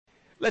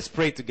Let's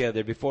pray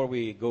together before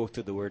we go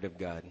to the Word of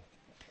God.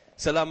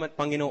 Salamat,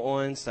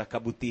 Panginoon, sa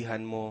kabutihan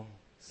mo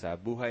sa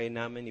buhay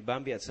namin ni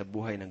Bambi at sa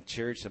buhay ng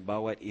church, sa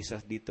bawat isa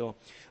dito.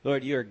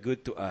 Lord, you are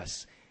good to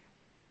us.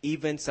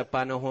 Even sa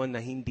panahon na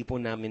hindi po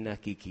namin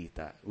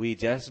nakikita, we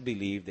just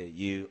believe that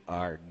you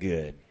are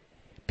good.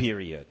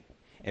 Period.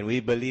 And we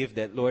believe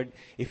that, Lord,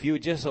 if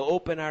you just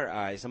open our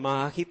eyes,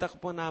 makakita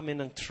po namin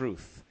ng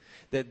truth.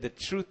 That the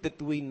truth that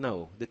we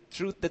know, the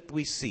truth that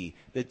we see,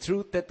 the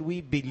truth that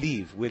we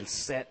believe will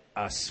set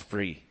us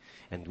free.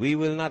 And we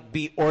will not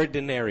be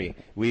ordinary.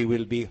 We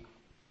will be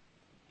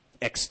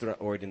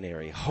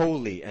extraordinary,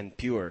 holy and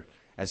pure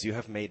as you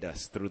have made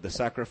us through the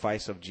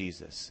sacrifice of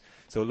Jesus.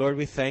 So Lord,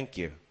 we thank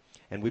you.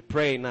 And we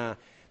pray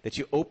that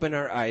you open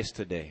our eyes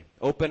today.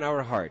 Open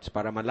our hearts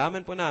para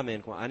malaman po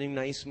namin kung anong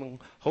nais mong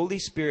Holy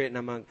Spirit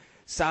na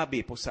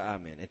magsabi po sa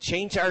amin. And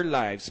change our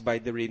lives by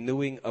the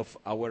renewing of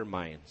our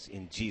minds.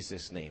 In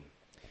Jesus' name.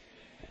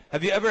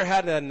 Have you ever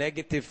had a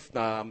negative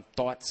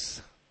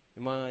thoughts?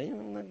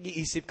 Yung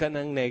nag-iisip ka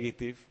ng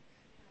negative?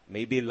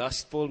 Maybe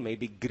lustful,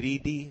 maybe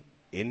greedy,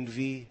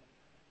 envy,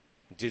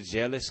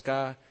 jealous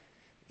ka.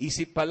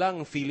 Isip pa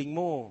lang, feeling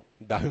mo,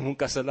 dami mong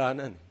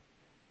kasalanan.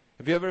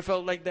 Have you ever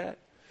felt like that?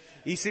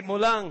 Isip mo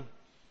lang,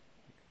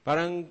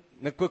 parang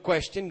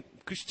nagko-question,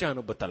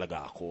 Kristiyano ba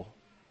talaga ako?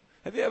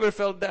 Have you ever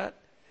felt that?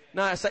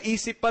 Na sa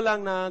isip pa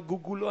lang na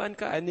guguluhan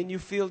ka and then you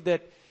feel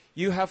that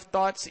you have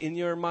thoughts in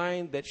your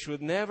mind that should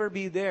never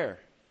be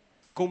there.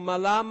 Kung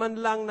malaman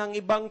lang ng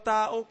ibang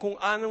tao kung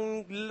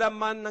anong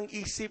laman ng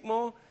isip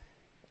mo,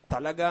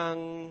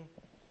 talagang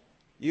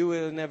you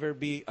will never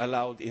be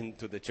allowed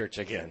into the church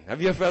again.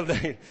 Have you felt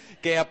that?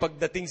 Kaya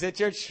pagdating sa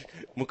church,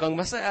 mukhang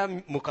masaya,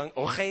 mukhang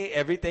okay,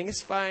 everything is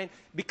fine,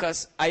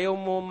 because ayaw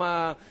mo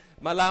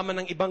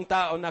malaman ng ibang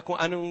tao na kung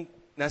anong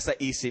nasa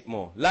isip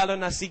mo. Lalo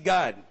na si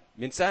God.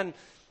 Minsan,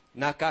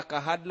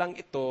 nakakahadlang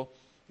ito,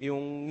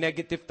 yung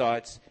negative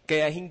thoughts,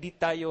 kaya hindi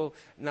tayo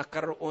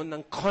nakaroon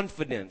ng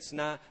confidence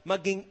na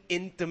maging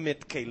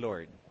intimate kay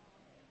Lord.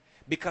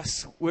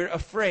 Because we're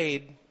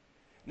afraid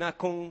na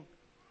kung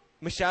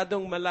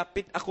masyadong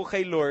malapit ako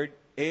kay Lord,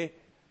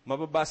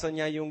 mababasa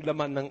niya yung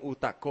laman ng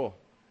utak ko.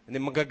 And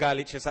then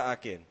magagalit siya sa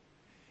akin.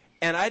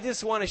 And I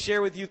just want to share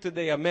with you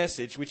today a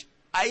message which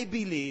I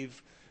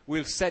believe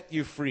will set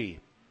you free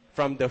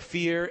from the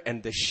fear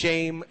and the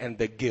shame and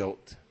the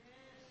guilt.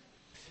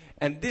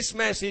 And this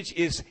message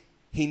is,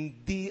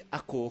 hindi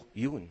ako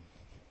yun.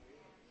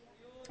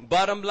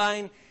 Bottom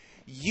line,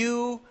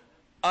 you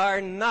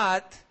are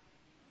not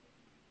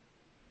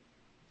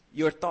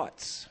your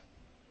thoughts.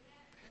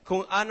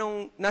 Kung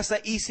anong nasa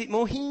isip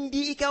mo,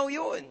 hindi ikaw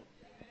yun.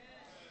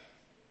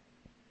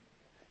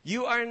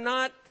 You are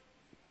not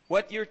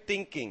what you're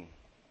thinking.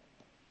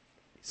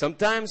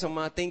 Sometimes, ang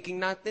mga thinking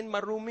natin,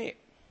 marumi.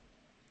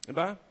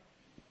 Diba?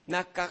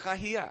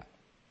 Nakakahiya.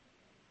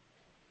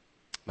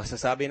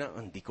 Masasabi na,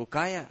 hindi ko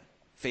kaya.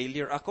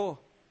 Failure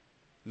ako.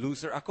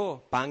 Loser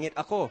ako. Pangit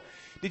ako.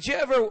 Did you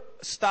ever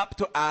stop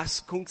to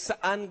ask kung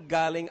saan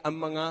galing ang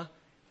mga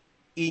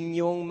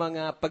inyong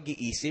mga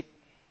pag-iisip?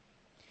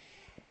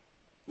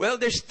 Well,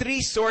 there's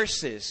 3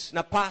 sources na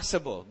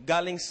possible.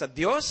 Galing sa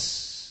Diyos,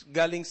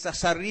 galing sa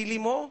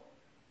sarili mo,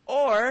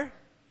 or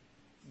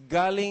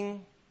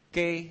galing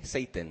kay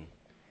Satan.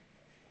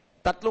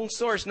 3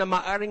 source na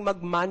maaring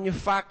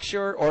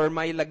mag-manufacture or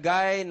may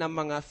lagay ng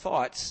mga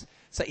thoughts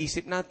sa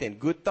isip natin.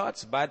 Good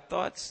thoughts, bad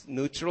thoughts,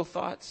 neutral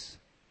thoughts.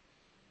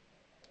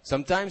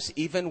 Sometimes,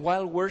 even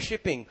while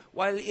worshiping,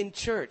 while in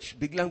church,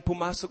 biglang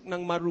pumasok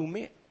ng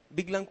marumi.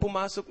 Biglang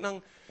pumasok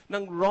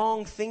ng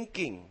wrong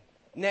thinking.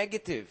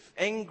 Negative,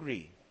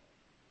 angry,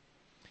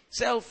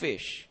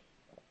 selfish.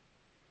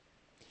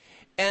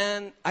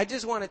 And I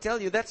just want to tell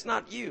you, that's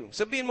not you.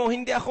 Sabihin mo,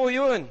 hindi ako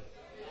yun.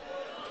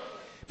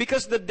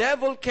 Because the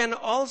devil can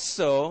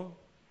also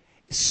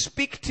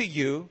speak to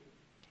you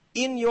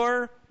in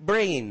your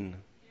brain,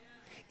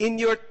 in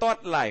your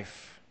thought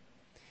life.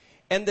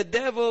 And the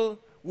devil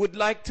would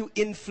like to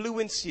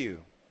influence you,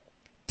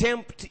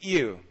 tempt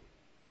you.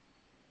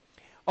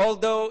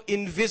 Although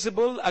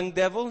invisible ang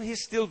devil,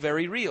 he's still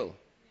very real.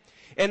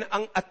 And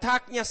ang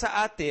attack niya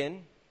sa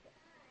atin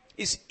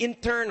is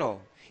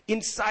internal,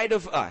 inside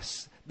of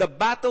us. The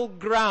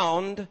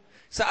battleground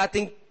sa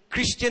ating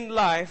Christian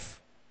life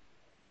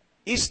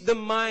is the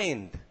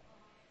mind.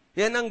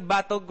 Yan ang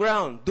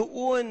battleground.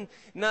 Doon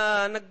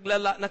na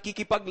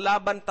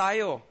nakikipaglaban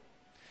tayo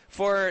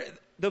for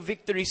the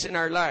victories in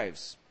our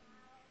lives.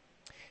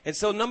 And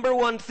so number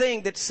one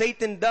thing that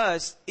Satan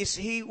does is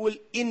he will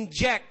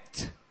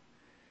inject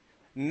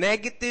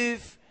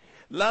negative,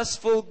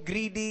 lustful,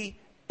 greedy,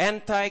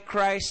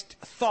 antichrist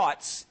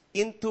thoughts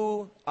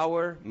into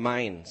our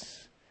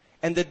minds.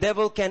 And the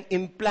devil can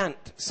implant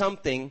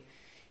something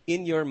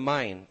in your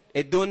mind.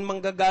 Doon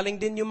manggagaling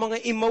din yung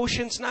mga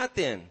emotions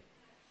natin.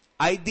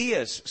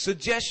 Ideas,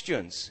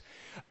 suggestions.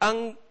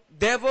 Ang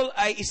devil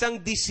ay isang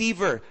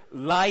deceiver.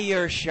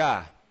 Liar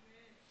siya.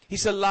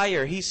 He's a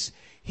liar. He's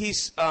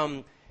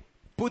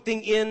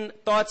putting in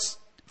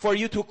thoughts for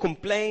you to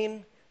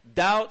complain,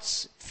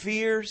 doubts,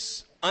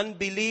 fears,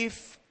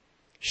 unbelief,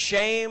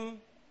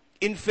 shame,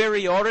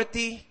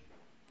 inferiority,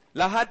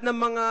 lahat ng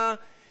mga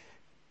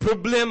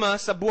problema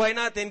sa buhay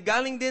natin,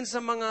 galing din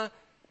sa mga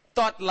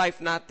thought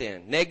life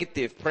natin,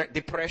 negative,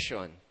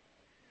 depression.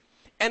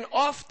 And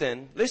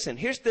often, listen,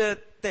 here's the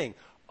thing.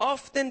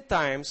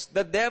 Oftentimes,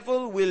 the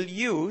devil will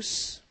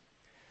use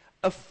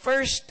a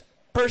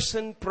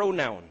first-person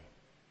pronoun.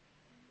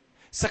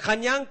 Sa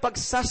kanyang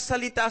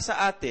pagsasalita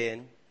sa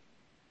atin,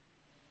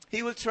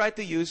 he will try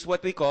to use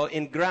what we call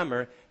in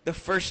grammar, the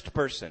first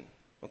person.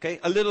 Okay?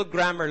 A little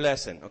grammar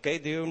lesson. Okay?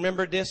 Do you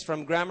remember this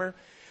from grammar?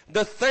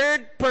 The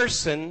third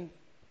person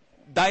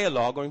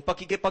dialogue or yung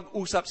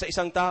pakikipag-usap sa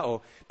isang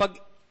tao,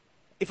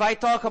 if I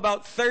talk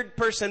about third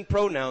person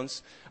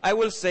pronouns, I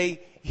will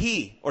say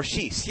he or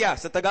she. Siya.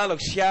 Sa Tagalog,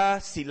 siya,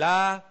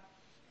 sila,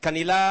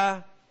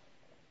 kanila.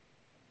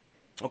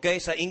 Okay?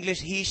 Sa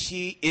English, he,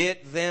 she,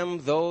 it,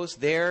 them, those,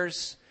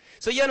 theirs.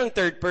 So yan ang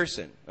third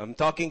person. I'm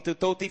talking to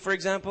Toti, for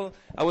example.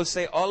 I will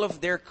say all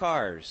of their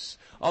cars,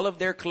 all of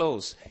their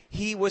clothes.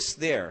 He was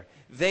there.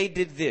 They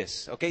did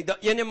this. Okay?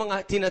 Yan yung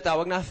mga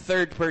tinatawag na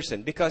third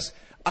person. Because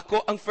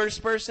ako ang first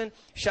person,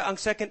 siya ang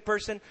second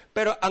person,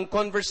 pero ang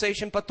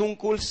conversation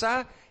patungkol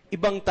sa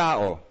ibang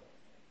tao.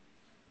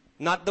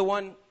 Not the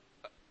one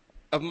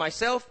of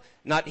myself,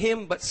 not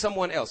him, but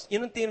someone else.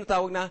 Yun ang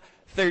tinatawag na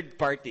third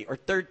party or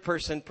third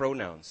person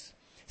pronouns.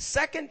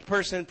 Second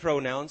person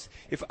pronouns,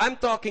 if I'm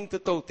talking to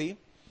Toti,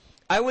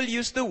 I will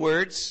use the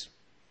words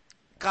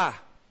ka.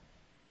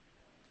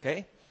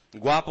 Okay?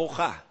 Guwapo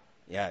ka.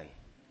 Yan.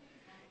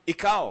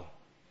 Ikaw.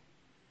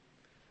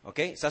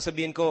 Okay?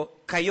 Sasabihin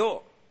ko,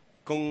 kayo.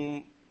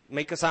 Kung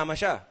may kasama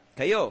siya.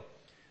 Kayo.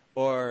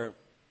 Or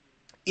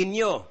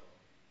inyo.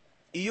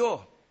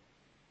 Iyo.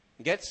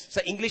 Gets?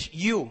 Sa English,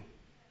 you.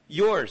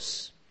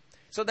 Yours.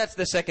 So that's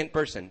the second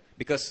person.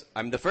 Because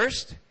I'm the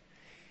first.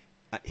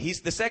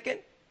 He's the second.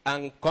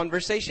 Ang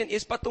conversation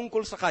is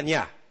patungkol sa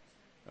kanya.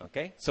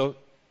 Okay? So,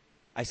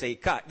 I say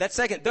ka. That's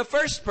second. The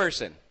first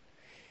person.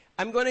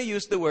 I'm going to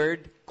use the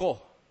word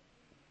ko.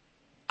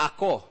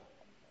 Ako.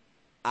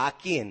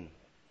 Akin.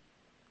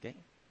 Okay?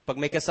 Pag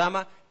may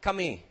kasama,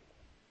 kami.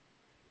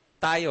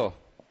 Tayo.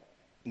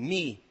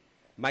 Me.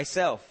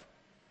 Myself.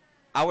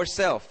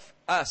 Ourself.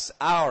 Us.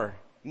 Our.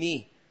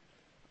 Me.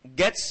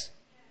 Gets?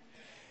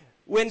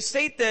 When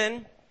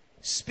Satan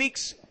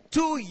speaks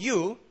to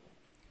you,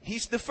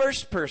 he's the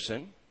first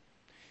person.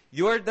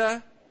 You're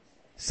the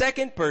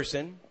second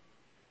person.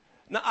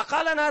 Na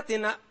akala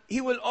natin na he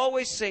will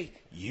always say,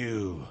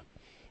 you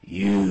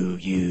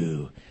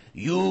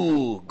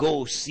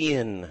go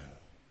sin.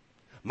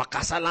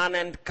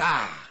 Makasalanan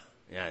ka.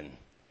 Yan.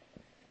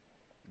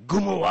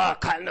 Gumawa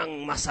ka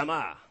ng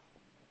masama.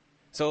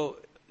 So,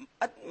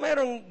 at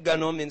mayroong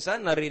gano'n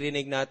minsan,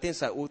 naririnig natin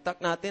sa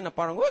utak natin na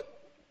parang, what?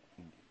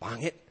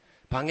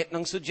 Pangit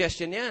ng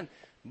suggestion yan.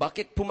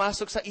 Bakit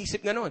pumasok sa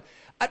isip gano'n?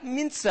 At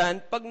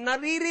minsan, pag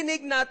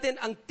naririnig natin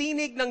ang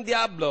tinig ng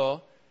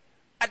Diablo,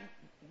 at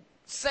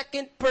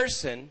second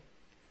person,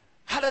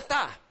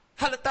 halata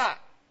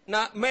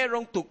na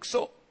mayroong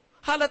tukso.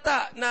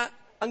 Halata na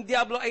ang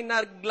Diablo ay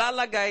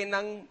naglalagay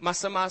ng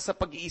masama sa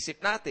pag-iisip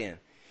natin.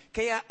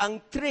 Kaya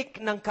ang trick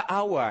ng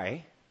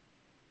kaaway,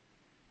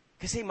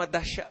 kasi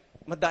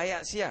madaya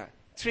siya,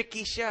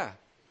 tricky siya.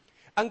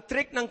 Ang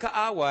trick ng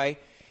kaaway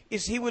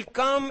is he will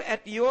come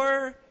at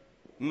your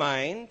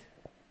mind,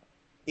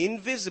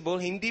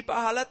 invisible, hindi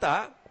pa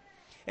halata,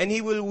 and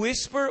he will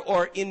whisper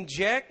or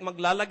inject,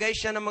 maglalagay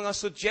siya ng mga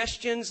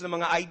suggestions,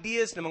 ng mga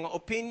ideas, ng mga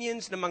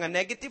opinions, ng mga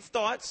negative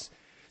thoughts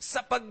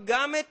sa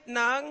paggamit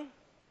ng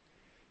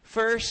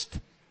first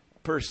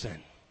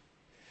person.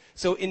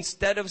 So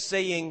instead of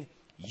saying,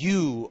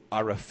 you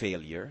are a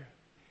failure,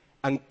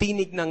 ang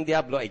tinig ng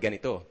Diablo ay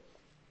ganito,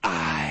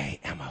 I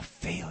am a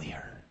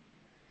failure.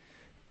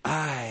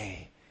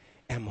 I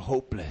am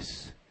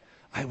hopeless.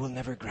 I will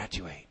never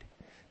graduate.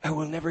 I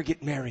will never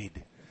get married.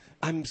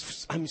 I'm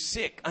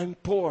sick. I'm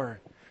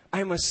poor.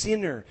 I'm a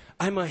sinner.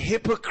 I'm a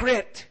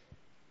hypocrite.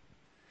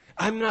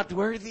 I'm not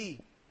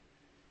worthy.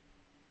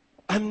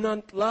 I'm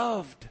not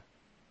loved.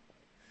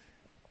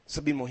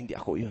 Sabihin mo, hindi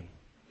ako yun.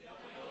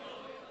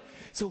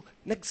 So,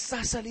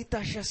 nagsasalita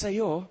siya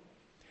sa'yo,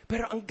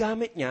 pero ang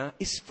gamit niya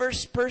is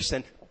first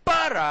person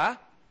para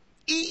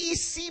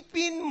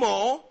iisipin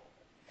mo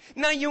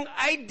na yung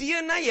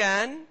idea na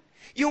yan,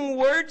 yung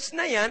words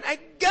na yan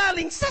ay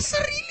galing sa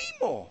sarili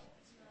mo.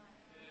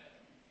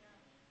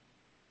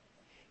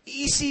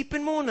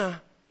 Iisipin mo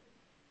na,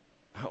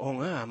 oo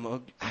nga,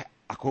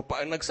 ako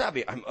pa ang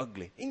nagsabi, I'm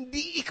ugly.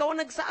 Hindi ikaw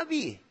ang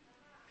nagsabi.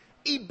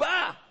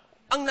 Iba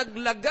ang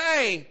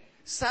naglagay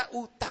sa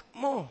utak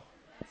mo.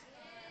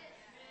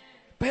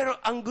 Pero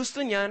ang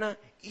gusto niya na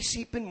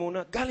isipin mo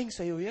na galing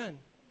sa'yo yan.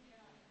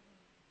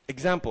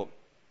 Example,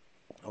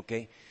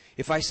 okay?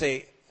 If I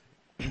say,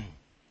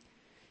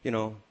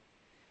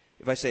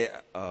 if I say,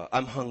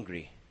 I'm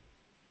hungry,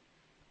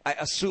 I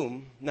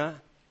assume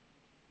na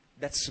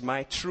that's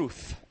my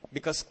truth.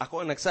 Because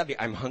ako ang nagsabi,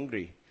 I'm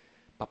hungry.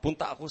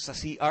 Papunta ako sa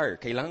CR.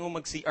 Kailangan ko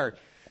mag-CR.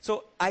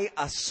 So, I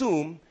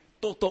assume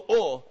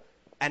totoo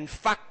and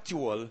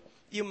factual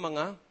yung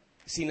mga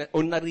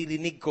o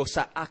naririnig ko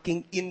sa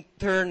aking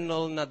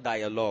internal na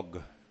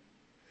dialogue.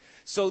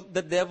 So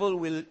the devil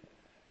will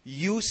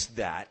use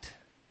that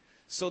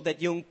so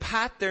that yung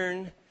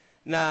pattern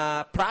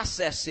na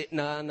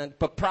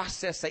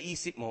nagpa-process sa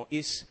isip mo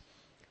is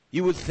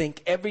you would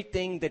think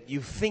everything that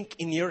you think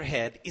in your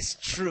head is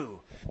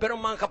true. Pero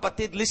mga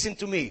kapatid, listen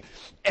to me.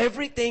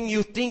 Everything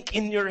you think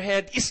in your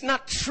head is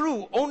not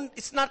true.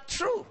 It's not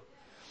true.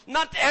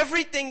 Not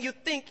everything you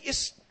think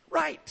is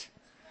right.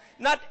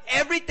 Not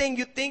everything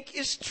you think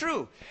is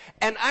true.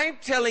 And I'm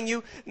telling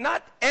you,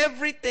 not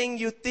everything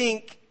you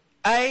think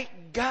ay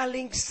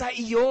galing sa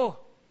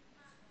iyo.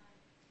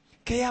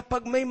 Kaya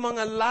pag may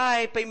mga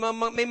lie,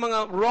 may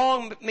mga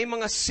wrong, may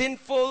mga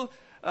sinful,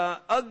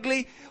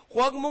 ugly,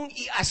 huwag mong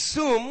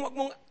i-assume,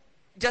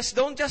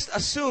 don't just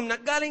assume na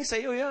galing sa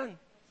iyo yan.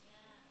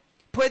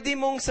 Pwede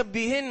mong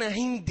sabihin na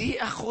hindi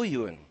ako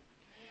yun.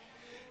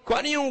 Kung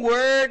ano yung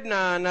word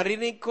na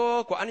narinig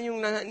ko, kung ano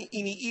yung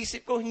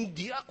iniisip ko,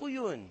 hindi ako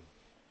yun.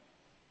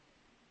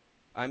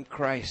 I'm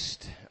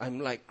Christ. I'm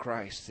like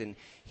Christ. And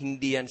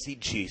hindi yan si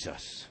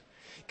Jesus.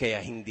 Kaya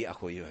hindi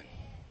ako yun.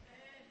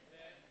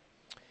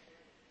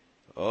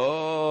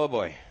 Oh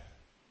boy.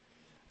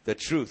 The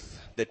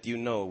truth that you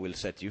know will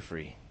set you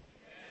free.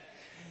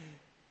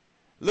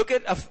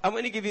 I'm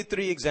going to give you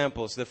 3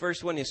 examples. The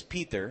first one is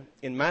Peter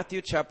in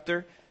Matthew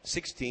chapter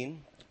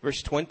 16,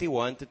 verse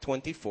 21 to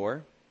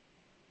 24.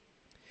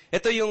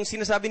 Ito yung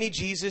sinasabi ni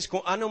Jesus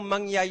kung anong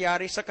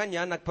mangyayari sa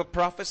kanya,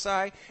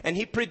 nagpa-prophesy, and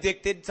he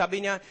predicted,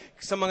 sabi niya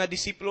sa mga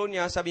disipulo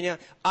niya, sabi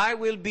niya, I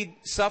will be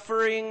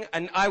suffering,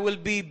 and I will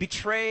be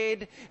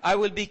betrayed, I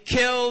will be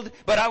killed,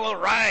 but I will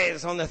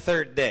rise on the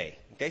 3rd day.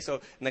 Okay,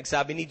 so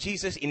nagsabi ni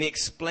Jesus,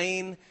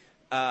 ini-explain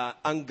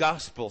ang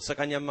gospel sa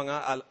kanyang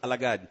mga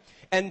alagad.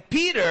 And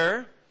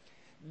Peter,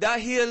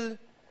 dahil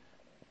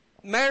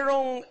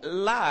merong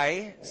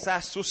lie sa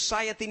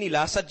society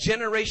nila, sa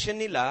generation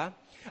nila,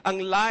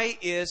 ang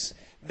lie is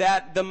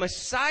that the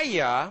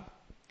Messiah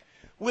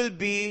will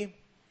be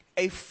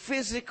a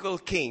physical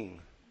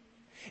king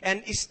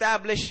and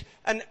establish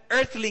an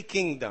earthly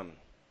kingdom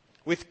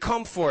with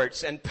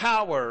comforts and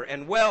power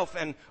and wealth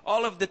and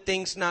all of the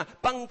things na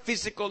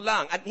pang-physical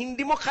lang. At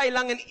hindi mo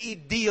kailangan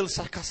i-deal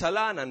sa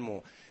kasalanan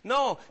mo.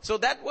 No. So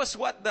that was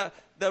what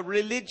the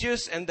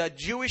religious and the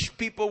Jewish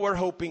people were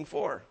hoping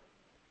for.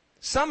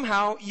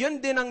 Somehow, yun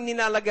din ang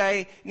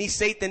ninalagay ni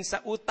Satan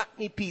sa utak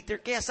ni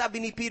Peter. Kaya sabi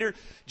ni Peter,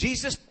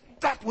 Jesus,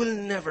 that will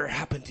never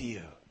happen to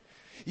you.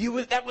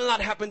 That will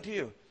not happen to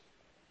you.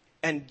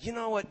 And you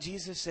know what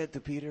Jesus said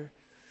to Peter?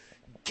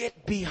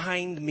 Get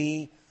behind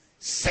me,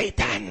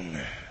 Satan.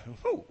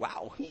 Oh,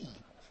 wow.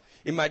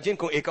 Imagine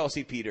kung ikaw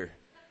si Peter.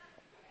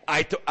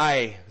 Eye to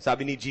eye,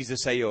 sabi ni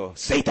Jesus sa'yo,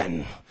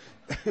 Satan.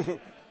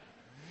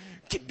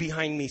 Get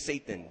behind me,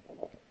 Satan.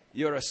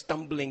 You're a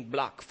stumbling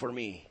block for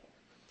me.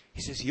 He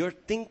says, you're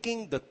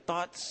thinking the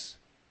thoughts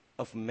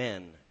of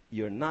men.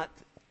 You're not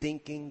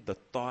thinking the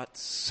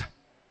thoughts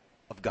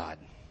of God.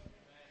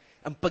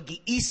 Ang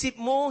pag-iisip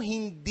mo,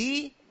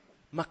 hindi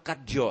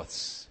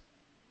makadiyos,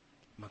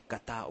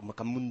 makatao,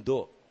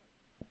 makamundo.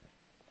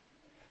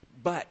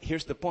 But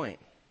here's the point.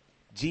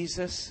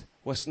 Jesus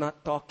was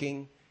not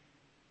talking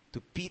to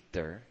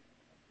Peter.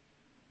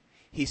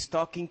 He's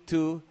talking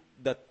to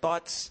the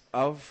thoughts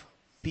of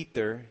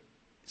Peter's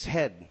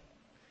head.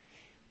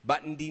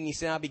 But hindi niya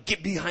sinabi,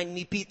 get behind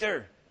me,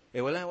 Peter.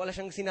 Wala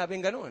siyang sinabing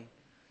ganoon.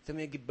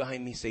 Sabi niya, get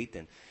behind me,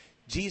 Satan.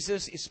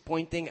 Jesus is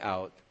pointing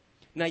out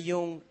na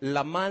yung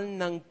laman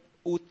ng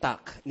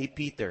utak ni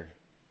Peter,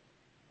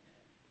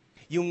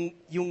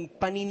 yung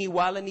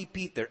paniniwala ni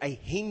Peter ay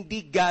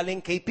hindi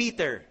galing kay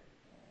Peter,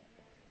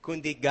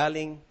 kundi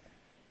galing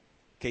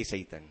kay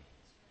Satan.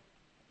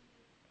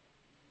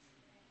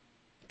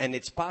 And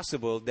it's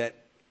possible that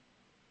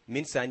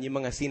minsan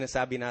yung mga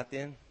sinasabi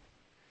natin,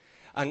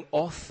 ang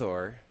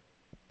author,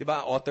 di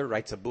ba, author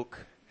writes a book.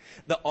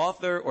 The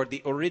author or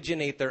the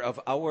originator of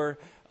our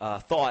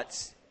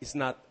thoughts is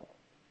not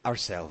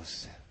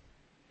ourselves.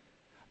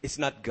 It's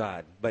not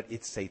God, but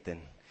it's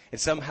Satan.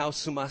 And somehow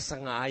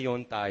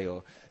sumasangayon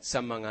tayo sa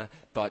mga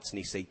thoughts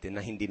ni Satan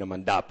na hindi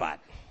naman dapat.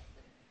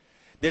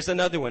 There's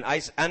another one.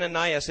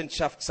 Ananias and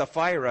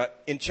Sapphira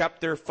in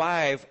chapter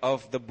 5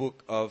 of the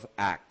book of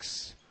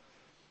Acts.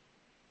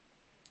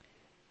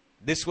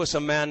 This was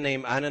a man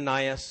named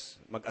Ananias.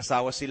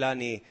 Mag-asawa sila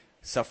ni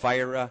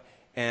Sapphira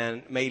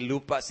and may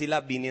lupa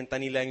sila.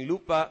 Bininta nila yung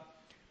lupa.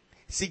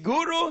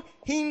 Siguro,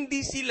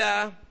 hindi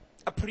sila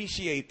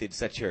appreciated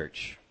sa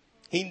church.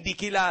 Hindi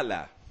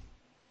kilala.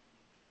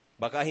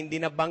 Baka hindi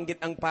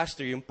nabanggit ang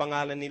pastor yung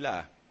pangalan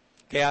nila.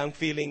 Kaya ang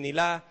feeling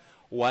nila,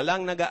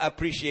 walang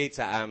nag-appreciate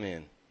sa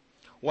amin.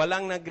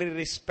 Walang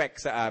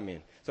nagre-respect sa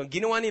amin. So,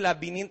 ginawa nila,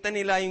 bininta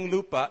nila yung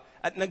lupa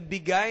at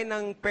nagbigay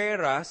ng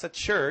pera sa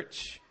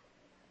church.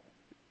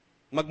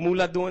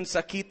 Magmula doon sa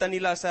kita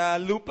nila sa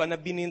lupa na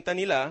bininta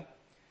nila.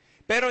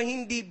 Pero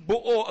hindi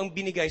buo ang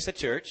binigay sa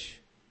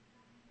church.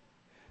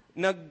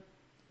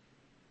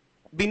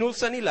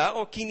 Binulsa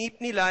nila o kinip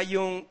nila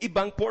yung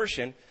ibang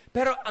portion.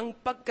 Pero ang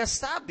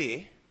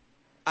pagkasabi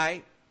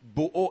ay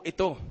buo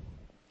ito.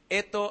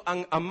 ito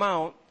ang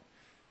amount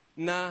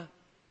na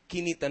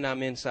kinita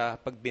namin sa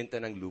pagbenta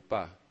ng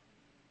lupa.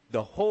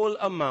 The whole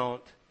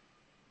amount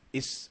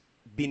is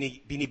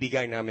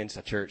binibigay namin sa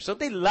church. So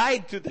they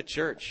lied to the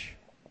church.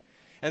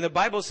 And the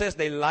Bible says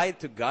they lied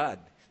to God.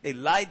 They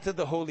lied to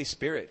the Holy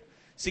Spirit.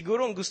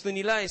 Siguro ang gusto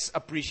nila is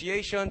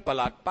appreciation,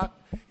 palakpak,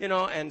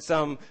 and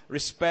some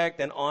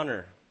respect and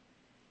honor.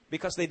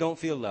 Because they don't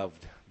feel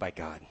loved by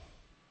God.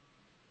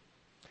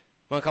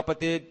 Mga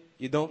kapatid,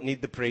 you don't need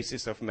the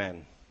praises of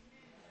man.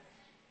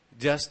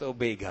 Just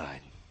obey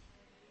God.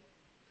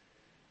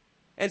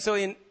 And so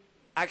in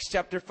Acts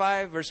chapter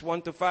 5, verse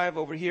 1 to 5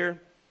 over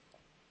here,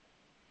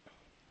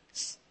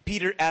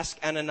 Peter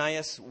asked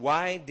Ananias,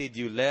 why did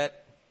you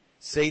let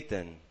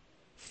Satan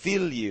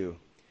fill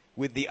you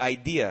with the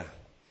idea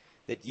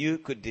that you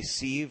could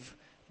deceive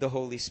the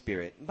Holy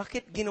Spirit?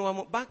 Bakit ginawa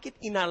mo?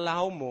 Bakit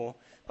inallow mo?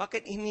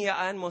 Bakit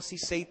hiniyaan mo si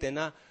Satan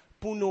na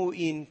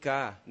punuin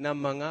ka ng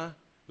mga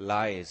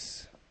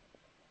lies?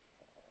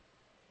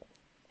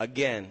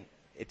 Again,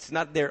 it's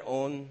not their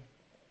own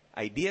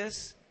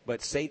ideas,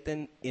 but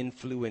Satan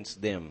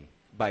influenced them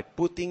by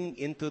putting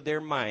into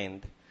their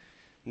mind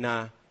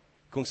na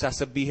kung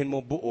sasabihin mo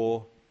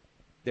buo,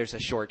 there's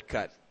a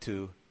shortcut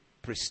to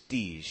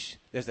prestige.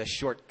 There's a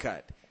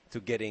shortcut to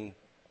getting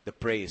the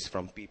praise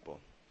from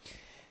people.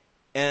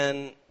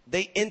 And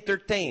they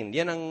entertained,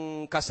 yan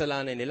ang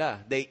kasalanan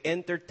nila. They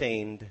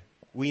entertained,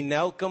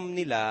 winelcome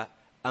nila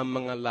ang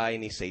mga lie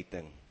ni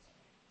Satan.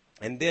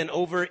 And then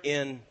over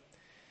in,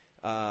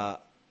 the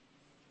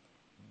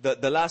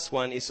last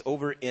one is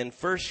over in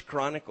 1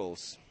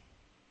 Chronicles.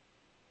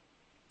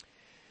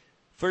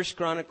 1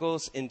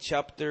 Chronicles in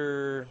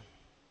chapter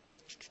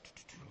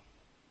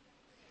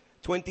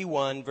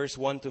 21, verse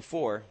 1 to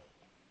 4,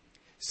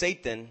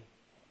 Satan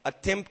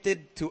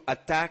attempted to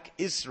attack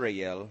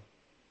Israel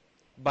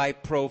by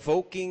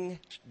provoking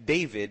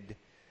David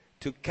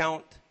to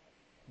count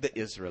the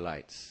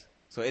Israelites.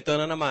 So ito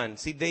na naman,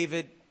 si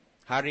David,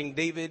 Haring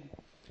David,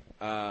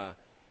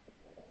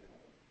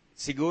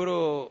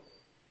 siguro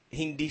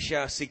hindi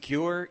siya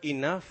secure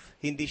enough,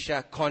 hindi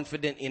siya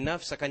confident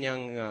enough sa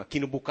kanyang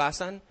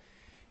kinubukasan.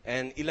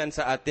 And ilan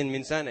sa atin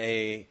minsan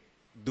ay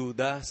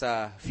duda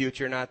sa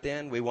future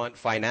natin. We want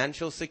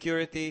financial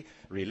security,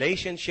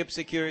 relationship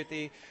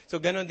security. So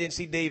ganon din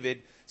si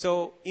David.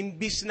 So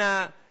imbis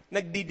na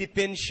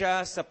nagdidepend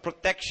siya sa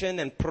protection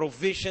and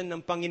provision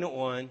ng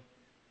Panginoon,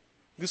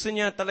 gusto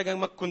niya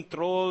talagang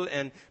mag-control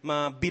and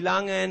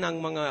mabilangan ang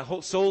mga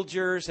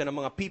soldiers and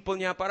ang mga people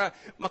niya para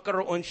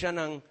makaroon siya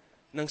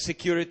ng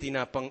security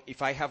na pang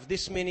if I have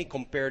this many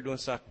compared dun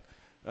sa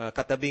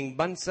katabing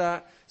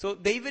bansa. So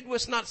David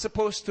was not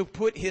supposed to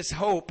put his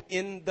hope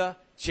in the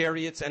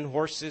chariots and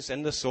horses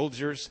and the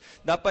soldiers.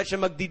 Dapat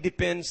siya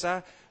magdidepend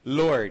sa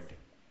Lord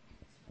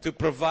to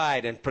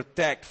provide and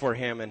protect for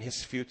him and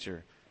his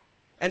future.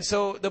 And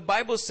so the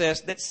Bible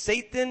says that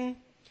Satan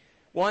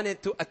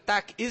wanted to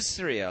attack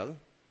Israel.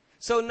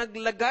 So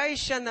naglagay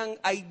siya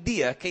ng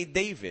idea kay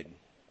David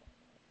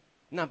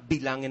na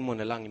bilangin mo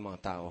na lang yung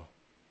mga tao.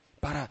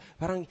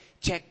 Parang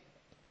check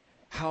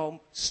how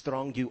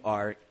strong you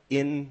are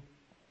in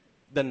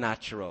the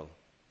natural.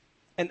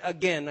 And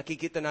again,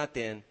 nakikita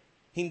natin,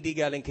 hindi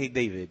galing kay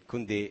David,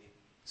 kundi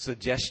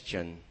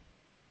suggestion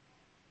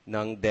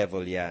ng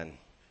devil yan.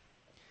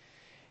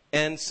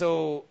 And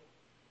so,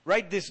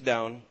 write this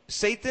down.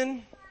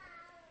 Satan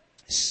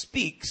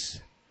speaks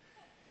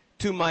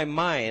to my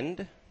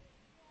mind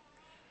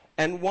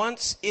and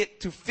wants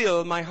it to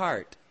fill my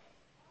heart.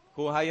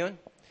 Kuha yun?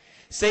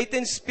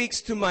 Satan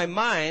speaks to my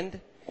mind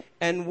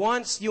and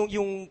wants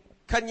yung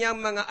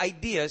kanyang mga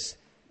ideas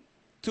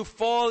to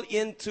fall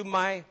into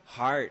my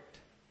heart.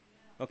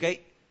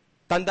 Okay?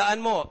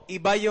 Tandaan mo,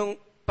 iba yung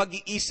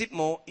pag-iisip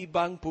mo,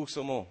 iba ang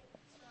puso mo.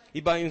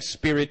 Iba yung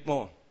spirit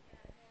mo.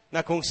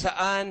 Na kung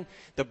saan,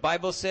 the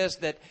Bible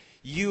says that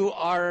you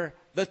are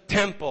the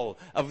temple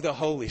of the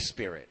Holy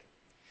Spirit.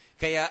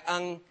 Kaya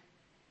ang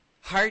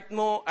heart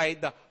mo ay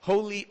the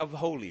Holy of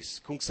Holies.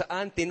 Kung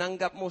saan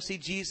tinanggap mo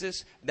si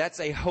Jesus, that's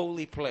a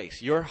holy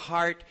place. Your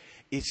heart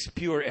is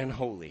pure and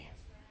holy.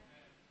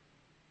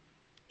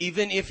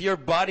 Even if your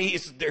body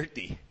is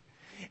dirty.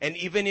 And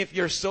even if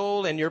your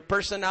soul and your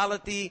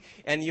personality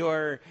and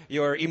your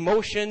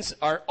emotions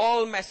are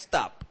all messed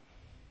up.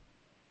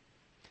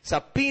 Sa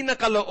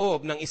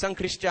pinakaloob ng isang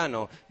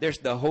Kristiyano, there's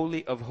the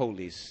Holy of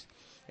Holies.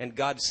 And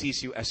God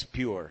sees you as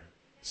pure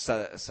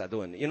sa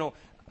doon. You know,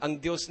 ang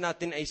Diyos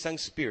natin ay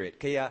isang spirit.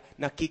 Kaya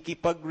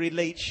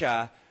nakikipag-relate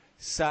siya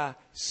sa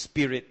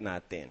spirit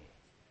natin.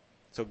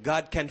 So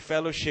God can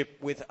fellowship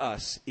with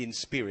us in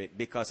spirit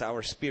because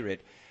our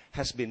spirit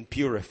has been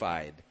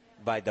purified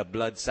by the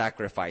blood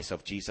sacrifice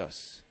of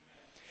Jesus.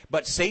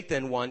 But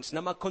Satan wants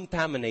na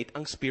mag-contaminate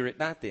ang spirit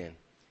natin.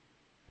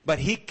 But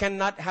he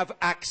cannot have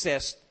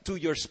access to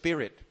your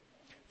spirit.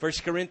 1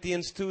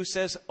 Corinthians 2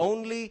 says,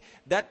 only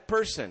that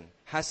person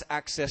has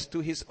access to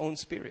his own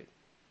spirit.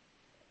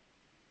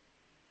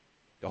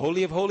 The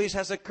Holy of Holies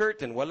has a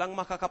curtain. Walang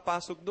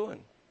makakapasok doon.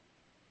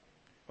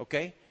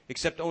 Okay?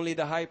 Except only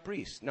the high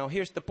priest. Now,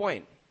 here's the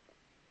point.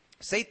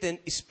 Satan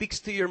speaks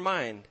to your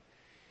mind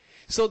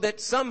So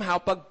that somehow,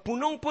 pag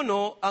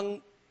punong-puno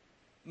ang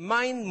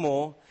mind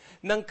mo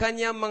ng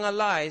kanyang mga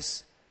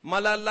lies,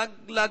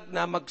 malalaglag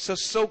na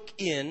magsosoak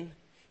in,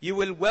 you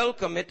will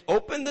welcome it,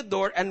 open the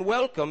door and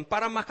welcome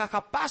para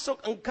makakapasok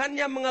ang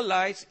kanyang mga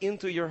lies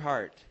into your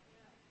heart.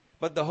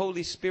 But the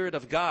Holy Spirit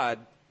of God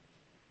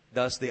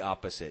does the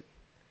opposite.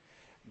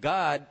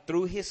 God,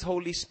 through His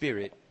Holy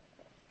Spirit,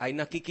 ay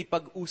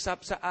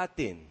nakikipag-usap sa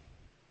atin.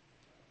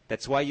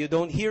 That's why you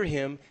don't hear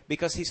Him,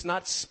 because He's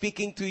not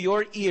speaking to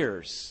your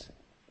ears.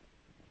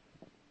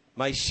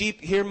 My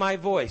sheep hear my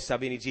voice,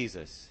 sabi ni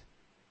Jesus.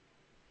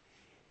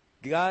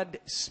 God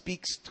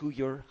speaks to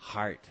your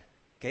heart.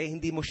 Okay?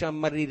 Hindi mo siya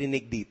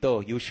maririnig dito,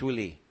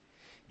 usually.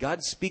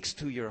 God speaks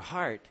to your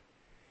heart,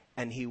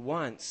 and He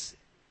wants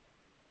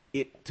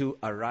it to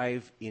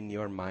arrive in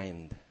your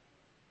mind.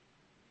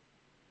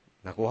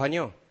 Nakuha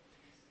nyo?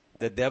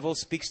 The devil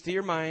speaks to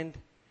your mind,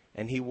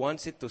 and he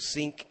wants it to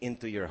sink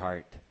into your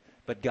heart.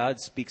 But God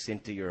speaks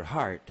into your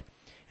heart,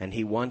 and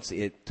He wants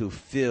it to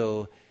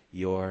fill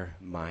your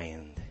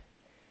mind.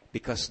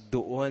 Because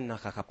doon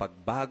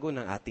nakakapagbago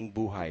ng ating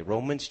buhay.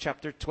 Romans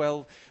chapter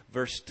 12,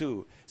 verse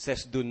 2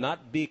 says, do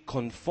not be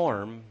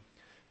conformed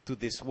to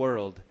this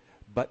world,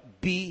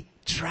 but be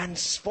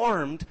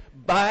transformed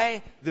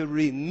by the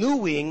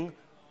renewing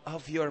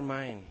of your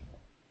mind.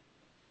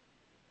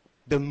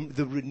 The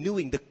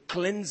renewing, the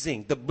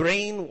cleansing, the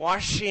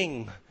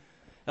brainwashing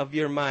of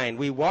your mind.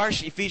 We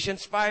wash,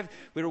 Ephesians 5,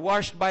 we're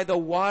washed by the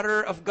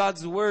water of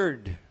God's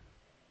Word.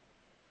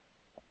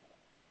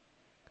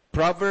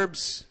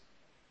 Proverbs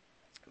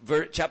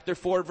chapter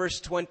 4, verse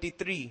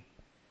 23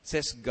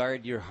 says,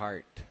 guard your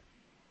heart.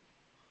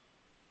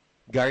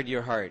 Guard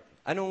your heart.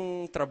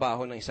 Anong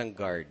trabaho ng isang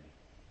guard?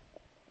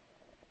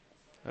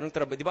 Anong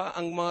trabaho? Di ba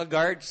ang mga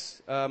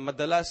guards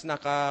madalas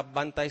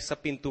nakabantay sa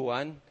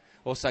pintuan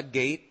o sa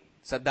gate,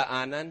 sa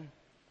daanan?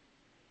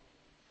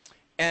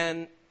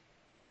 And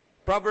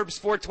Proverbs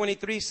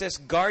 4:23 says,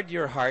 guard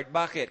your heart.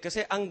 Bakit?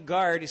 Kasi ang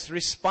guard is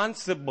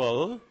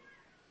responsible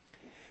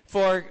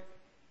for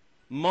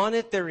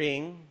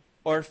monitoring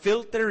or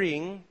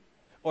filtering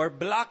or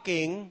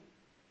blocking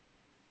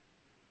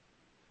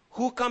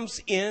who comes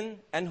in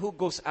and who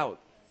goes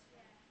out.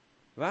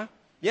 Diba?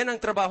 Yan ang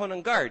trabaho ng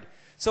guard.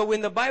 So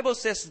when the Bible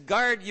says,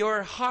 guard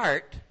your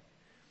heart,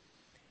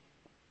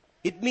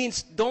 it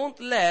means don't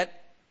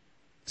let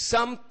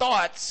some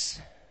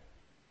thoughts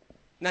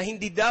na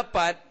hindi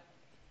dapat,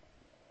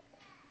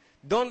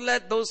 don't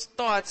let those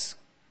thoughts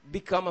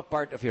become a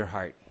part of your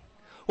heart.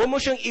 Huwag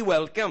mo siyang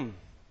i-welcome.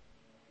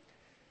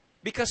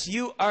 Because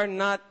you are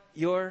not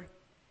your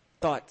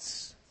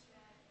thoughts.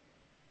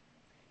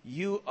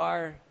 You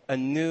are a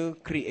new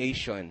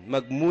creation.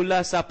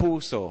 Magmula sa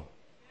puso.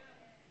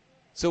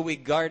 So we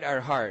guard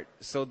our heart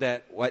so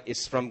that what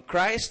is from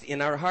Christ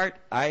in our heart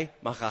ay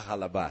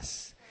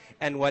makakalabas.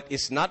 And what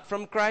is not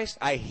from Christ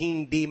ay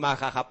hindi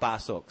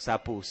makakapasok sa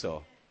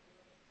puso.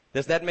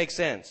 Does that make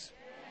sense?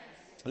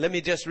 Yes. Let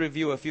me just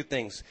review a few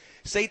things.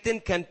 Satan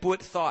can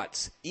put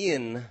thoughts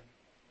in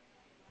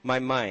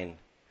my mind,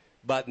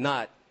 but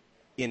not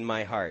in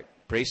my heart.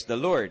 Praise the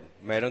Lord.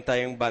 Mayroon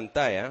tayong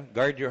bantay, ha?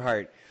 Guard your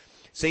heart.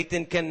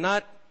 Satan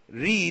cannot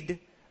read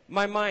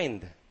my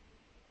mind.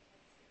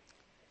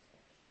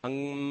 Ang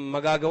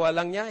magagawa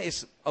lang niya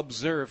is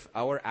observe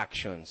our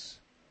actions.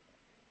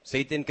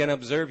 Satan can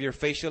observe your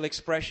facial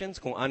expressions,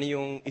 kung ano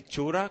yung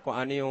itsura, kung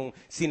ano yung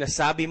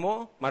sinasabi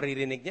mo,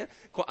 maririnig niya,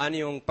 kung ano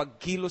yung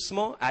pagkilos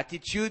mo,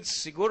 attitudes,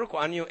 siguro,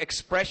 kung ano yung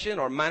expression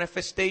or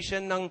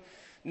manifestation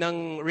ng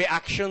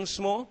reactions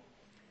mo.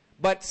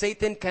 But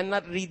Satan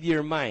cannot read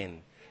your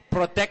mind.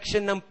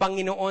 Protection ng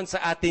Panginoon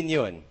sa atin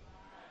yun.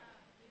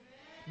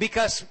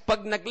 Because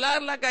pag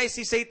naglalagay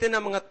si Satan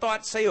ng mga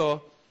thoughts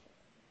sa'yo,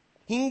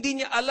 hindi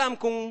niya alam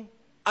kung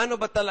ano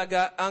ba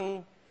talaga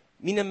ang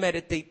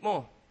minameditate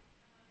mo.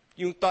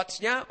 Yung thoughts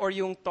niya or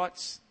yung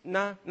thoughts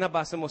na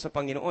nabasa mo sa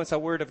Panginoon, sa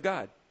Word of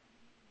God.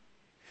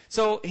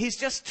 So, he's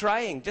just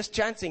trying, just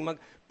chancing,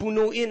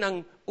 magpunuin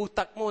ang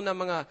utak mo ng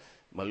mga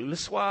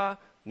maluluswa,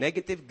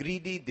 negative,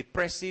 greedy,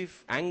 depressive,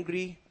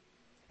 angry.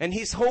 And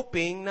he's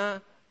hoping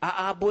na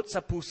aabot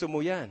sa puso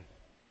mo yan.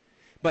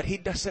 But he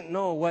doesn't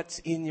know what's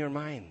in your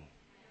mind.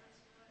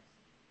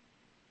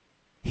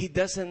 He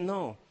doesn't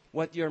know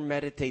what you're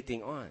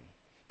meditating on.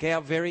 Kaya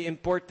very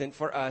important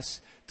for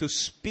us to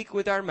speak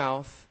with our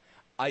mouth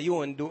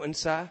ayon doon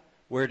sa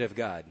Word of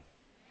God.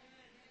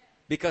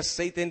 Because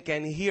Satan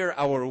can hear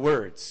our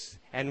words.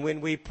 And when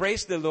we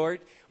praise the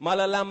Lord,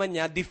 malalaman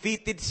niya,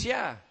 defeated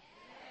siya.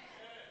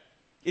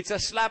 It's a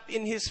slap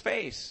in his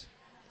face.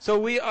 So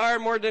we are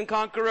more than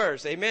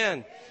conquerors.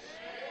 Amen.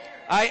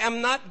 I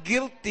am not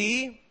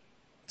guilty.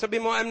 Sabi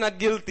mo, I'm not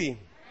guilty.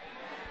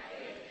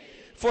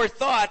 For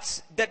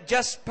thoughts that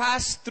just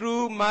pass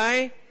through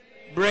my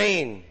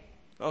brain.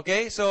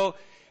 Okay? So,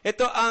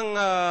 ito ang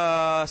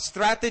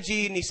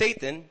strategy ni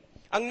Satan.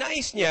 Ang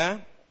nais niya,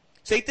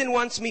 Satan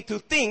wants me to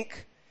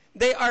think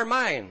they are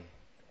mine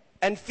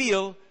and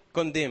feel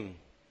condemned.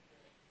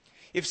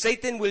 If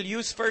Satan will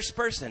use first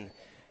person,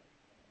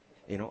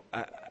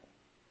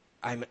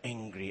 I'm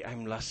angry,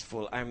 I'm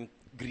lustful, I'm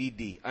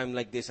greedy. I'm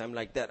like this, I'm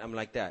like that, I'm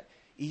like that.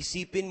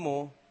 Isipin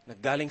mo,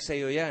 naggaling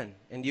sa'yo yan.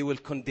 And you will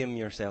condemn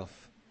yourself.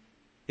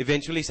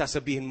 Eventually,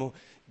 sasabihin mo,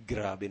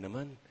 grabe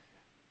naman.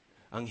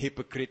 Ang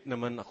hypocrite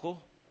naman ako.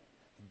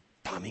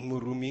 Daming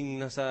muruming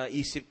nasa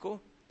isip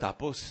ko.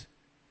 Tapos,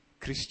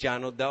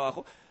 Kristiyano daw ako.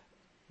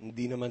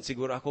 Hindi naman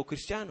siguro ako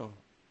Kristiyano.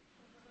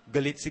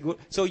 Galit siguro.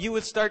 So you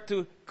will start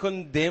to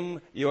condemn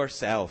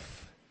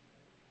yourself.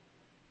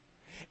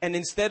 And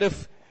instead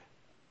of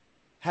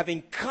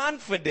having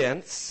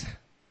confidence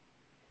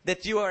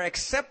that you are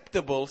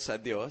acceptable sa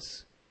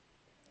Diyos,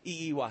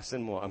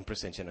 iiwasan mo ang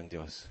presensya ng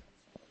Diyos.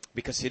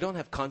 Because you don't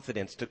have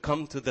confidence to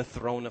come to the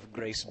throne of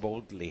grace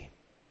boldly,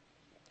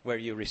 where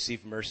you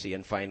receive mercy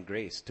and find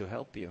grace to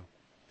help you.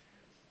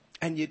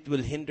 And it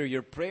will hinder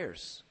your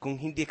prayers. Kung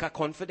hindi ka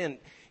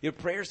confident, your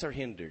prayers are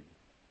hindered.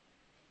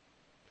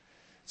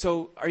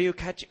 So, are you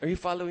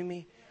following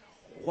me?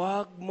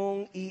 Huwag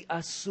mong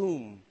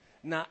i-assume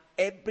na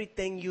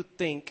everything you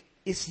think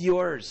is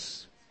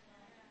yours.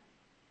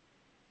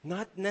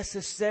 Not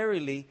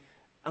necessarily,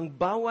 ang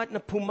bawat na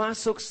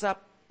pumasok sa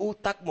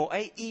utak mo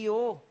ay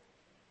iyo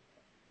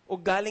o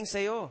galing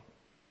sa'yo.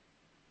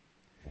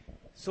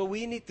 So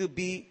we need to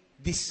be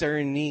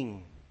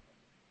discerning.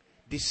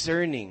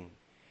 Discerning.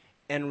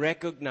 And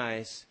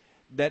recognize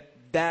that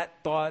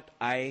that thought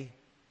ay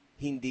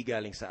hindi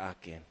galing sa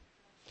akin.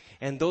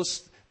 And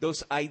those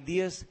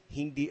ideas,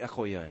 hindi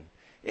ako yan.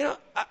 You know,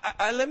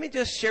 let me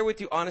just share with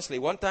you honestly.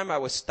 One time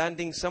I was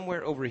standing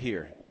somewhere over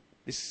here.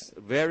 This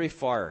very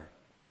far.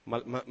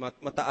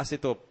 Mataas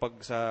ito pag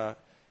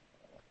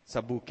sa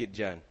bukid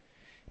dyan.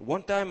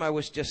 One time I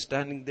was just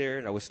standing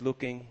there and I was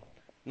looking,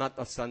 not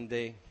a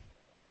Sunday.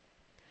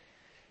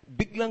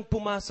 Biglang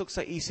pumasok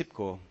sa isip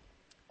ko,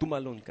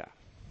 tumalon ka.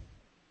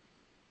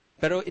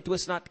 Pero it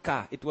was not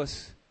ka. It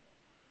was,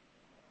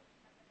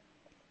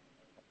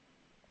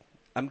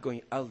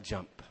 I'll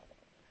jump.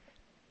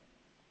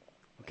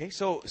 Okay,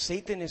 so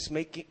Satan is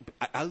making,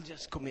 I'll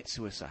just commit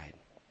suicide.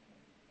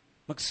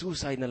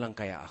 Mag-suicide na lang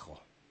kaya ako.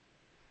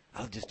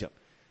 I'll just jump.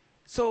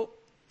 So,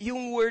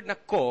 yung word na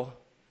ko,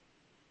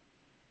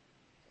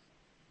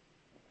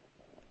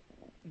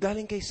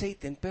 galing kay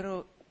Satan,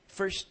 pero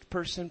first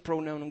person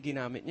pronoun ang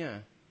ginamit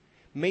niya.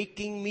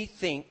 Making me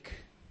think,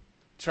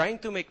 trying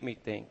to make me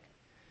think,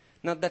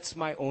 now that's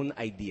my own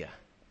idea.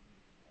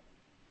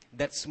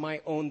 That's my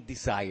own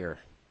desire.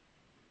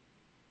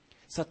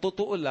 Sa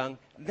totoo lang,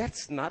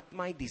 that's not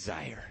my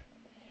desire.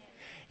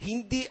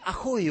 Hindi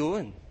ako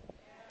yun.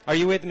 Are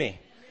you with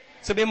me?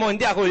 Sabi mo,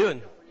 hindi ako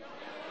yun.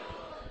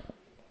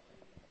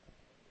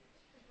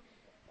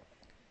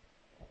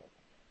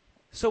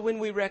 So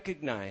when we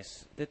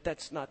recognize that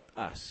that's not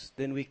us,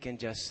 then we can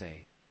just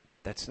say,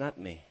 that's not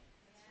me.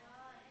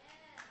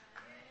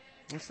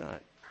 It's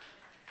not.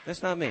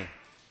 That's not me.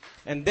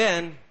 And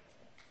then,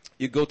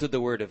 you go to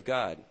the Word of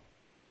God,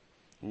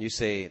 and you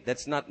say,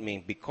 that's not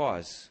me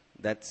because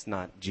that's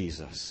not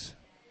Jesus.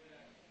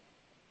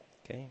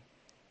 Okay?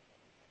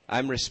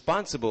 I'm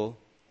responsible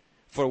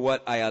for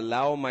what I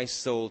allow my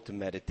soul to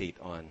meditate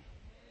on.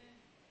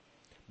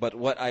 But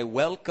what I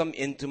welcome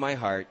into my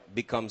heart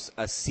becomes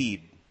a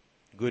seed,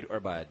 good or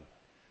bad.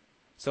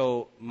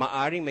 So,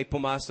 maaring may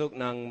pumasok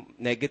ng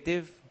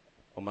negative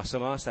o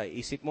masama sa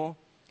isip mo,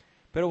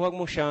 pero huwag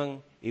mo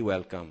siyang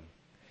i-welcome.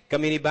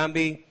 Kami ni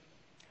Bambi,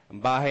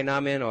 ang bahay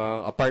namin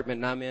o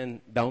apartment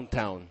namin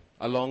downtown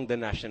along the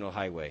National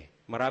Highway.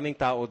 Maraming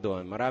tao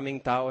doon.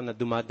 Maraming tao na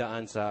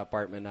dumadaan sa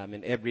apartment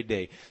namin every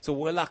day. So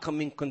wala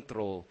kaming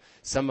control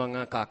sa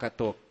mga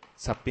kakatok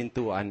sa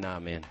pintuan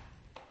namin.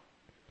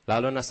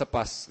 Lalo na sa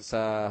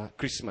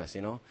Christmas,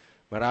 you know.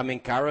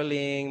 Maraming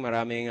caroling,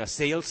 maraming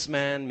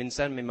salesman,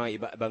 minsan may mga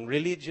iba-ibang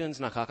religions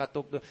na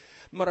kakatok doon.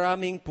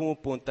 Maraming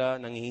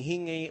pumupunta,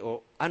 nanghihingi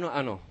o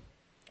ano-ano.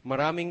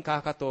 Maraming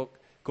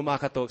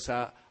kumakatok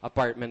sa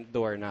apartment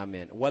door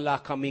namin.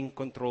 Wala kaming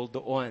control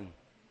doon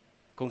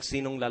kung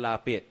sinong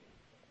lalapit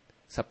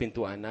sa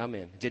pintuan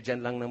namin. Diyan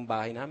lang ng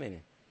bahay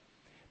namin.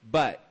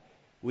 But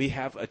we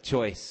have a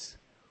choice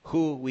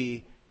who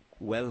we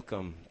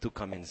welcome to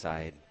come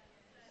inside.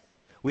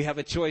 We have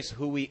a choice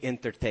who we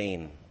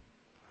entertain,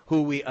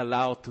 who we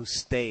allow to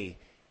stay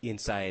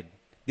inside.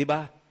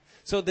 Diba?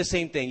 So the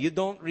same thing. You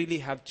don't really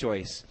have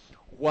choice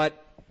what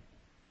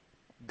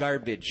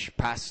garbage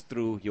passed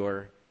through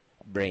your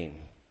brain.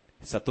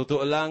 Sa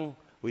totoo lang,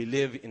 we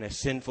live in a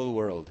sinful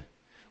world.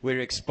 We're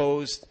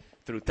exposed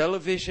through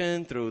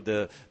television, through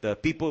the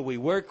people we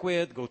work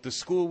with, go to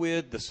school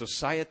with, the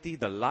society,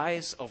 the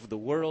lies of the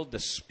world, the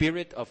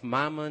spirit of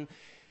mammon.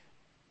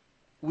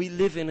 We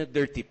live in a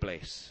dirty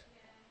place.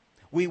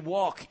 We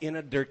walk in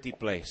a dirty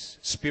place,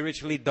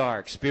 spiritually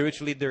dark,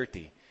 spiritually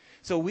dirty.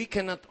 So we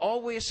cannot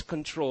always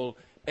control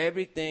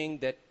everything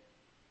that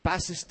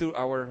passes through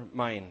our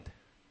mind.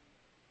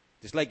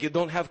 Just like you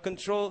don't have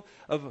control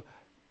of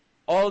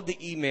all the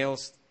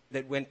emails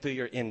that went to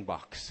your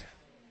inbox.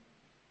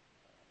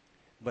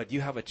 But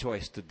you have a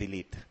choice to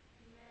delete.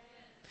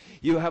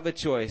 You have a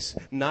choice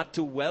not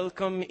to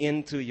welcome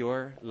into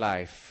your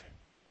life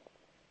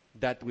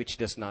that which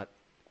does not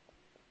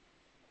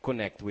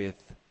connect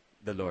with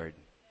the Lord.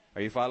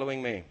 Are you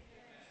following me?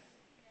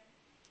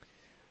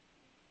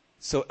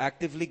 So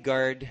actively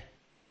guard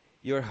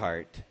your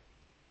heart.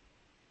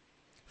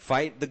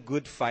 Fight the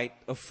good fight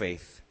of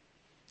faith.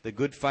 The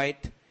good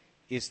fight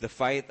is the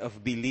fight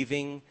of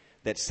believing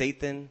that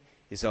Satan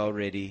is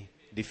already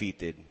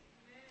defeated.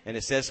 And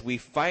it says we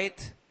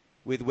fight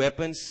with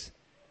weapons.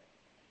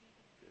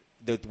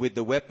 With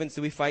the weapons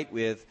we fight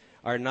with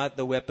are not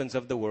the weapons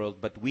of the world,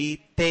 but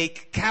we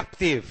take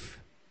captive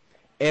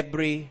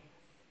every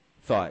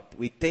thought.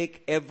 We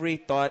take every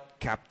thought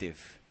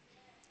captive.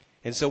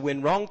 And so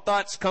when wrong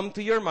thoughts come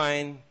to your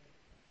mind,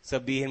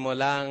 sabihin mo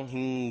lang,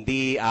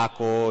 hindi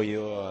ako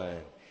yun.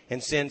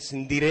 And since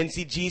hindi rin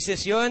si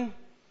Jesus yun,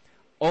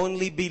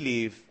 only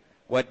believe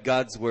what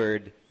God's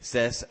Word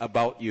says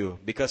about you.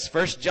 Because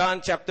 1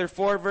 John chapter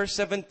 4 verse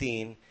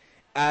 17,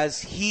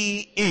 as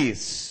He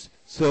is,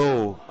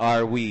 so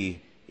are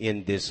we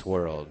in this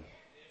world.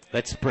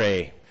 Let's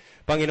pray.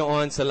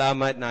 Panginoon,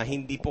 salamat na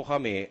hindi po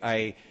kami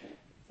ay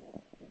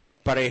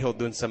pareho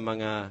dun sa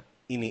mga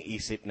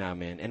iniisip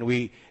namin. And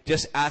we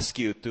just ask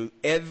you to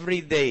every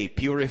day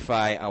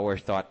purify our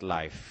thought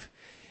life.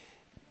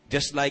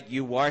 Just like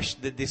you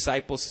washed the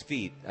disciples'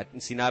 feet. At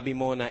sinabi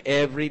mo na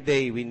every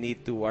day we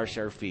need to wash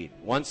our feet.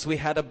 Once we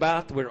had a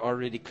bath, we're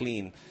already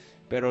clean.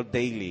 Pero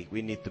daily,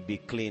 we need to be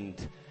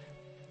cleaned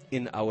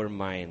in our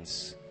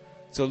minds.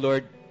 So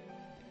Lord,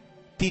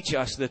 teach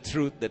us the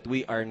truth that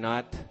we are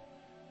not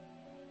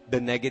the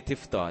negative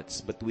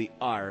thoughts, but we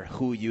are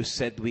who you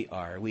said we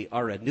are. We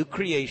are a new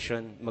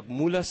creation,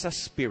 magmula sa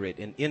Spirit,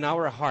 and in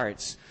our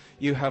hearts,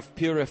 you have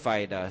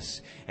purified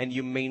us, and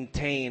you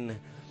maintain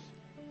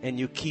and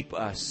you keep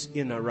us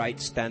in a right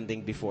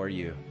standing before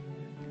you.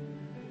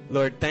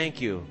 Lord, thank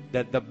you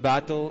that the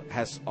battle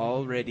has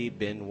already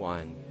been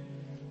won.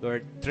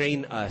 Lord,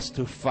 train us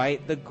to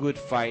fight the good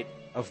fight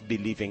of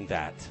believing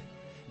that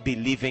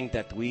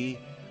we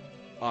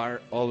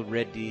are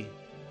already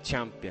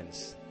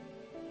champions.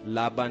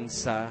 Laban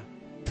sa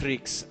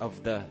tricks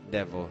of the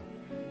devil.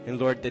 And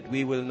Lord, that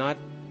we will not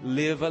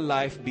live a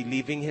life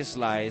believing his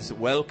lies,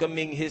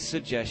 welcoming his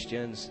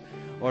suggestions,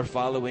 or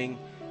following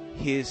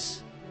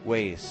his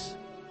ways,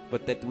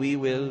 but that we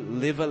will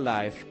live a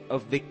life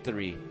of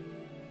victory,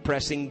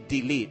 pressing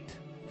delete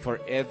for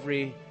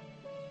every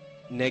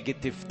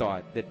negative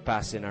thought that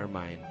passes in our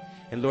mind.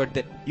 And Lord,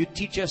 that you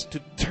teach us to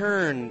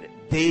turn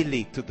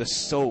daily to the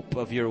soap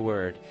of your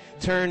word.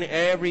 Turn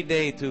every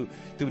day to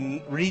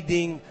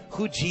reading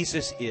who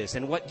Jesus is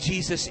and what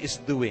Jesus is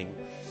doing.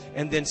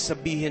 And then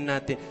sabihin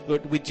natin,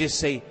 Lord, we just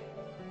say,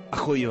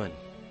 ako yun.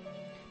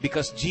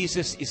 Because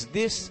Jesus is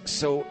this,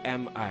 so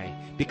am I.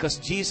 Because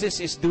Jesus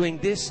is doing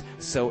this,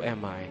 so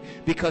am I.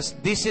 Because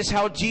this is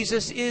how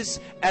Jesus is,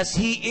 as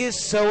He is,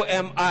 so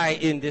am I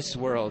in this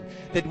world.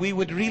 That we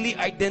would really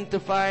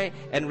identify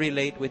and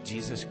relate with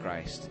Jesus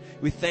Christ.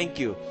 We thank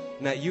you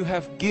that you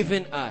have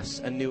given us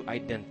a new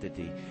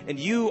identity. And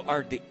you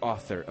are the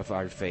author of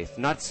our faith,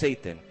 not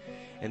Satan.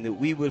 And that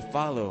we will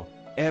follow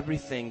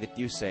everything that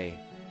you say.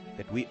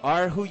 That we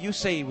are who you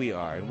say we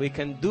are. And we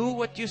can do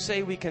what you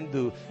say we can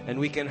do. And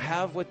we can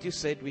have what you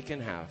said we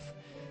can have.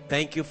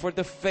 Thank you for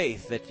the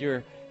faith that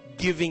you're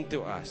giving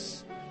to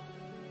us.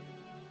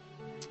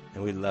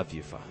 And we love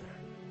you, Father.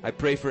 I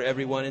pray for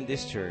everyone in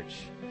this church.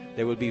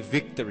 There will be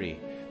victory.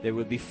 There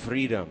will be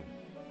freedom.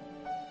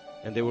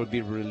 And there will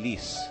be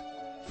release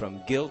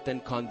from guilt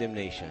and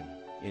condemnation.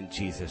 In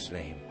Jesus'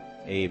 name.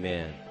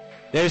 Amen.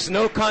 There's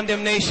no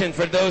condemnation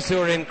for those who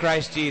are in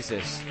Christ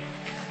Jesus.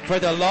 For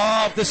the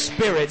law of the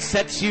Spirit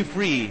sets you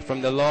free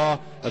from the law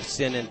of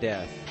sin and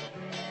death.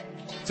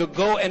 So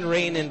go and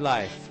reign in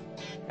life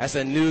as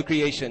a new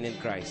creation in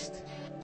Christ.